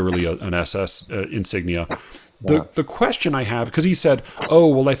was literally an SS insignia. The question I have, because he said, "Oh,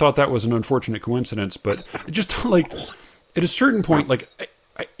 well, I thought that was an unfortunate coincidence," but it just like at a certain point, like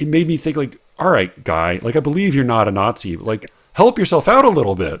it made me think, like, all right, guy, like I believe you're not a Nazi, but like help yourself out a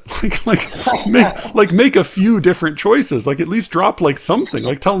little bit, make a few different choices, like at least drop like something,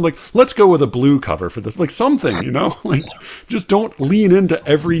 like tell them like let's go with a blue cover for this, like something, like just don't lean into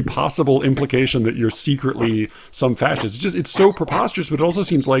every possible implication that you're secretly some fascist. It's so preposterous, but it also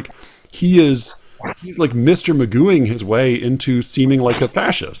seems like he's like Mr. Magooing his way into seeming like a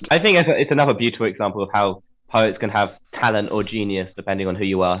fascist. I think it's another beautiful example of how poets can have talent or genius depending on who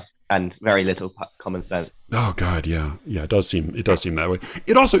you are, and very little common sense. Oh God, yeah, it does seem that way.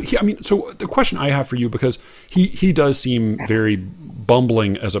 It also, so the question I have for you, because he does seem very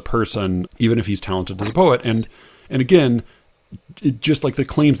bumbling as a person, even if he's talented as a poet, and again, it just like the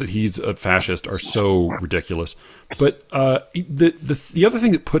claims that he's a fascist are so ridiculous. But the other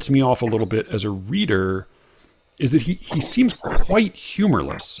thing that puts me off a little bit as a reader is that he seems quite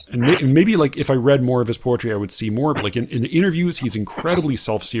humorless, and maybe like if I read more of his poetry I would see more, but like in the interviews he's incredibly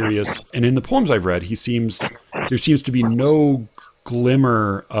self-serious, and in the poems I've read he seems there seems to be no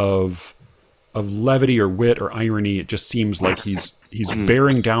glimmer of levity or wit or irony. It just seems like he's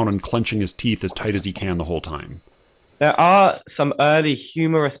bearing down and clenching his teeth as tight as he can the whole time. There are some early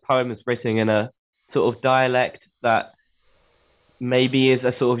humorous poems written in a sort of dialect that maybe is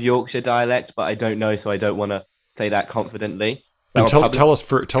a sort of Yorkshire dialect, but I don't know, so I don't want to say that confidently. And tell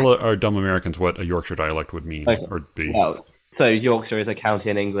our dumb Americans what a Yorkshire dialect would mean or be. Well, so Yorkshire is a county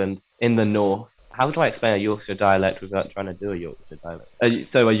in England in the north. How do I explain a Yorkshire dialect without trying to do a Yorkshire dialect?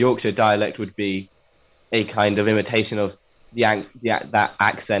 So a Yorkshire dialect would be a kind of imitation of that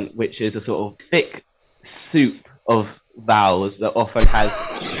accent, which is a sort of thick soup of vowels that often has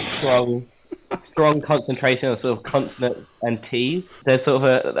strong concentration of sort of consonants and T's. There's sort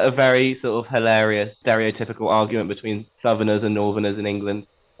of a very sort of hilarious stereotypical argument between Southerners and Northerners in England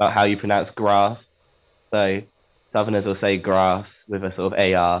about how you pronounce grass. So Southerners will say grass with a sort of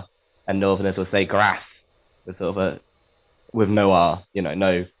AR, and Northerners will say grass with sort of with no R,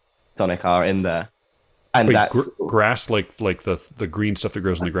 no sonic R in there. And wait, grass like the green stuff that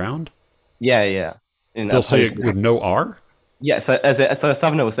grows in the ground? Yeah. They'll say it with no R? Yeah, so a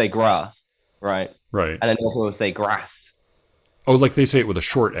Southerner will say grass, right? Right. And then Northerner will say grass. Oh, like they say it with a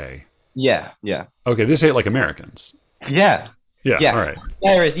short A? Yeah. Okay, they say it like Americans. Yeah. Yeah. All right.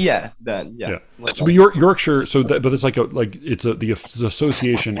 There is, then, yeah. So, but Yorkshire. But it's like the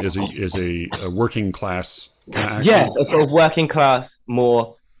association is a working class kind of accent. Yeah, a sort of working class,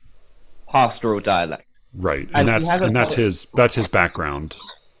 more pastoral dialect. Right, and that's his background.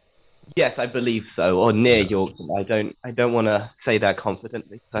 Yes, I believe so, or near Yorkshire. I don't want to say that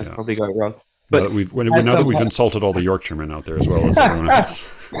confidently. So I probably got it wrong. But now that we've insulted all the Yorkshiremen out there as well as everyone else.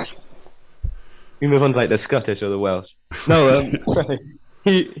 We move on to like the Scottish or the Welsh. No,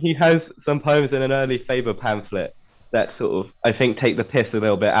 he has some poems in an early Faber pamphlet that sort of, I think, take the piss a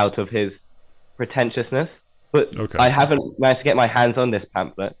little bit out of his pretentiousness. But I haven't managed to get my hands on this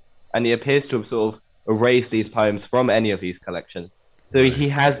pamphlet, and he appears to have sort of erased these poems from any of these collections. So he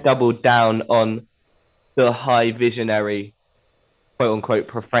has doubled down on the high visionary, quote-unquote,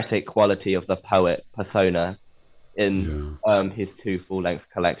 prophetic quality of the poet persona in his two full-length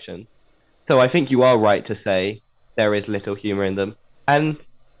collections. So I think you are right to say there is little humor in them. And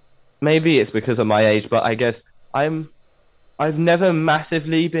maybe it's because of my age, but I guess I've never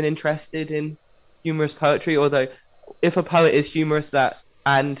massively been interested in humorous poetry, although if a poet is humorous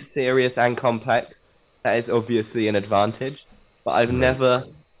and serious and complex, that is obviously an advantage. But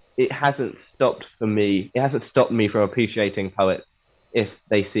it hasn't stopped me from appreciating poets if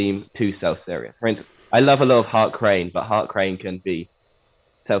they seem too self-serious. For instance, I love a lot of Hart Crane, but Hart Crane can be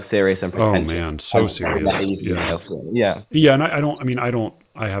self-serious and pretentious. Oh man, so serious. Yeah, and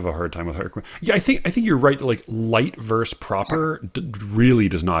I have a hard time with Hart Crane. Yeah, I think you're right. Like light verse proper really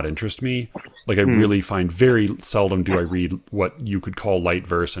does not interest me. Like I really find very seldom do I read what you could call light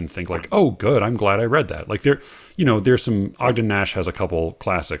verse and think like, oh, good, I'm glad I read that. Like there's some Ogden Nash has a couple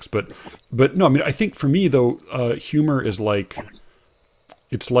classics, but no, I mean I think for me though, humor is like.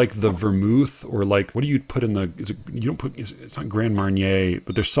 It's like the vermouth, or like, what do you put in it's not Grand Marnier,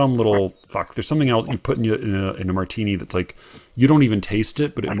 but there's some there's something else you put in a martini that's like, you don't even taste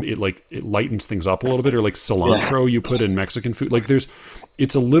it, but it lightens things up a little bit, or like cilantro you put in Mexican food. Like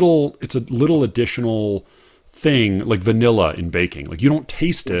it's a little additional thing, like vanilla in baking. Like you don't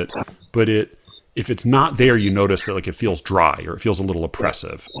taste it, but if it's not there, you notice that like it feels dry or it feels a little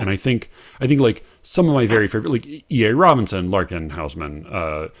oppressive. And I think like some of my very favorite, like E.A. Robinson, Larkin,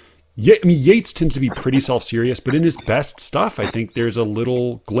 Hausman, Yeats tends to be pretty self-serious, but in his best stuff, I think there's a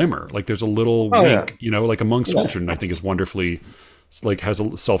little glimmer, like there's a little wink, like Among School Children, I think is wonderfully, like has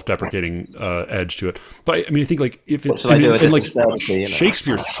a self-deprecating edge to it. But I mean, I think like if it's, and like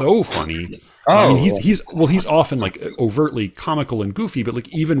Shakespeare's so funny. I mean, he's often like overtly comical and goofy, but like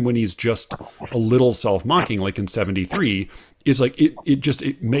even when he's just a little self-mocking, like in 73, it's like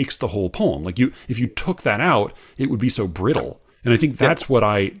it makes the whole poem. Like if you took that out, it would be so brittle. And I think that's what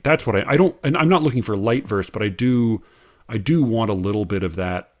I don't, and I'm not looking for light verse, but I do want a little bit of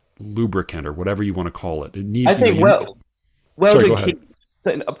that lubricant or whatever you want to call it. It needs. I think sorry, go ahead.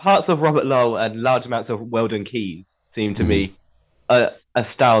 Parts of Robert Lowell and large amounts of Weldon Keys seem to me a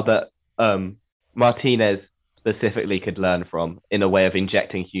style that Martinez specifically could learn from in a way of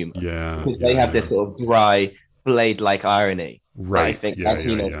injecting humor. Yeah, because they have this sort of dry, blade-like irony. Right. I think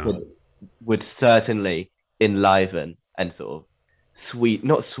Martinez would certainly enliven and sort of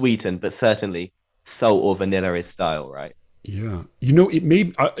not sweeten, but certainly salt or vanilla his style, right? Yeah.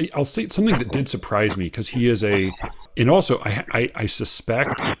 I'll say something that did surprise me, because he is and also I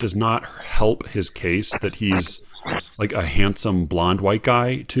suspect it does not help his case that he's like a handsome blonde white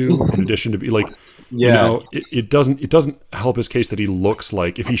guy too, in addition to be like, Yeah. It doesn't help his case that he looks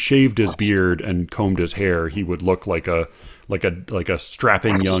like, if he shaved his beard and combed his hair, he would look like a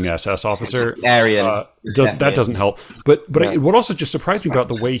strapping young SS officer. Aryan. That doesn't help. But what also just surprised me about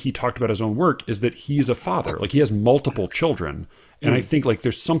the way he talked about his own work is that he's a father. Like, he has multiple children, and I think like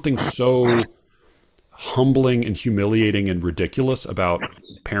there's something so humbling and humiliating and ridiculous about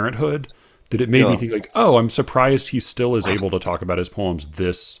parenthood that it made me think like, oh, I'm surprised he still is able to talk about his poems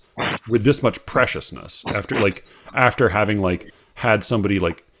with this much preciousness after having like had somebody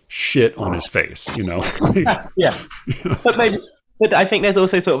like shit on his face, Yeah. But I think there's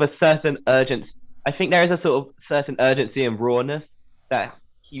also sort of a certain urgency. I think there is a sort of certain urgency and rawness that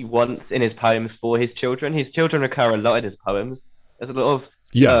he wants in his poems for his children. His children recur a lot in his poems. There's a lot of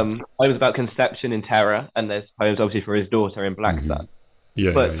poems about conception in Terror, and there's poems obviously for his daughter in Black Sun.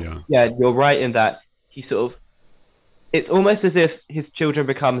 Yeah, you're right in that he sort of, it's almost as if his children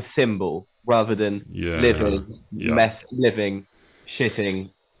become symbol rather than living, shitting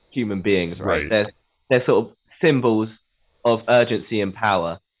human beings, right? They're sort of symbols of urgency and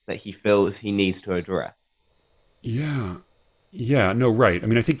power that he feels he needs to address. No, right. I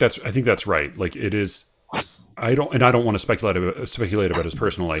mean, I think that's right. Like, it is. I don't want to speculate about his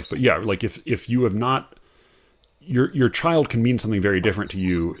personal life, but yeah, like if you have not, your child can mean something very different to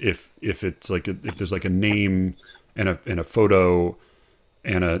you if it's like if there's like a name and a photo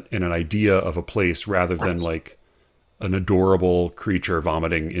and an idea of a place rather than like an adorable creature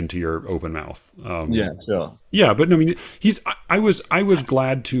vomiting into your open mouth. Yeah, but no, I mean, I was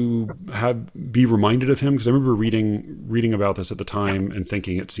glad to be reminded of him, because I remember reading about this at the time and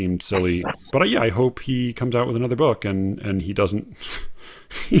thinking it seemed silly. But I hope he comes out with another book and he doesn't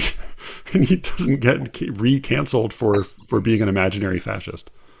he doesn't get re-canceled for being an imaginary fascist.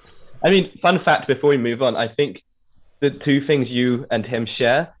 I mean, fun fact before we move on, I think the two things you and him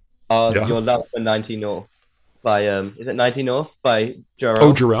share are your love for 90 North. By is it 90 North by Jarrell?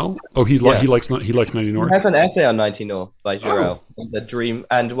 Oh, Jarrell. Oh, he likes 90 North. He has an essay on 90 North by Jarrell. The Dream,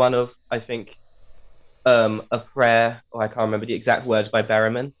 and one of, I think, a prayer, or I can't remember the exact words, by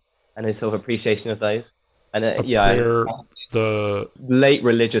Berriman, and his sort of appreciation of those. And the late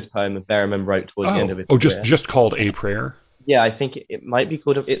religious poem that Berriman wrote towards the end of his career. Just called A Prayer. Yeah, I think it might be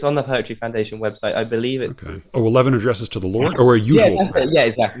called. It's on the Poetry Foundation website, I believe. Okay. 11 Addresses to the Lord, or a usual prayer. Yeah,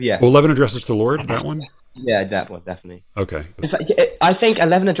 exactly. Yeah. 11 Addresses to the Lord. That one. Yeah, that one, definitely. Okay. In fact, I think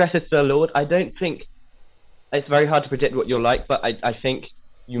 11 Addresses to the Lord, I don't think, it's very hard to predict what you'll like, but I think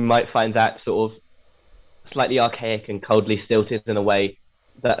you might find that sort of slightly archaic and coldly stilted in a way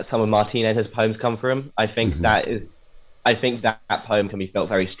that some of Martinez's poems come from. I think that poem can be felt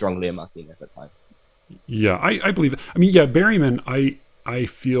very strongly in Martinez at times. Yeah, I believe it. I mean, yeah, Berriman, I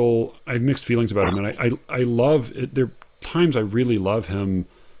feel, I have mixed feelings about him, and I love it. There are times I really love him.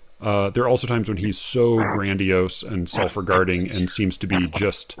 There are also times when he's so grandiose and self-regarding and seems to be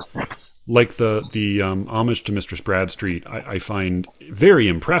just like the homage to Mistress Bradstreet. I find very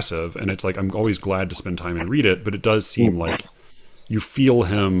impressive, and it's like I'm always glad to spend time and read it. But it does seem like you feel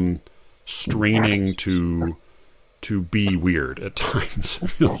him straining to be weird at times.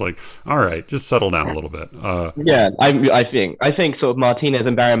 It feels like, all right, just settle down a little bit. I think sort of Martinez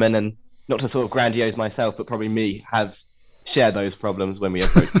and Berriman, and not to sort of grandiose myself, but probably me, have share those problems when we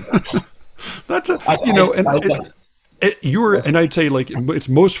approach them. That's and I'd say like it's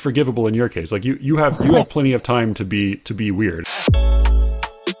most forgivable in your case. Like you have plenty of time to be weird.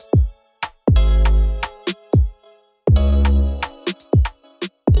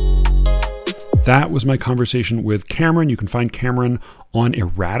 That was my conversation with Cameron. You can find Cameron on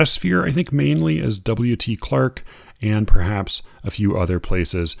Erratosphere, I think mainly as W.T. Clark, and perhaps a few other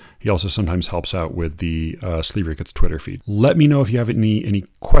places. He also sometimes helps out with the Sleeve Rickets Twitter feed. Let me know if you have any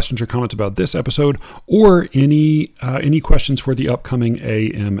questions or comments about this episode, or any questions for the upcoming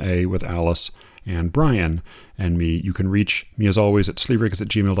AMA with Alice and Brian and me. You can reach me as always at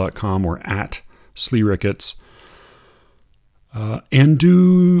sleeverickets@gmail.com or at sleeverickets. And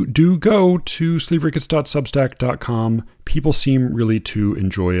do go to sleeverickets.substack.com. People seem really to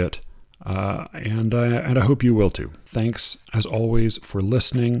enjoy it. And I hope you will too. Thanks as always for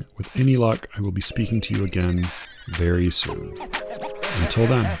listening. With any luck, I will be speaking to you again very soon. Until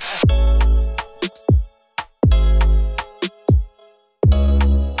then.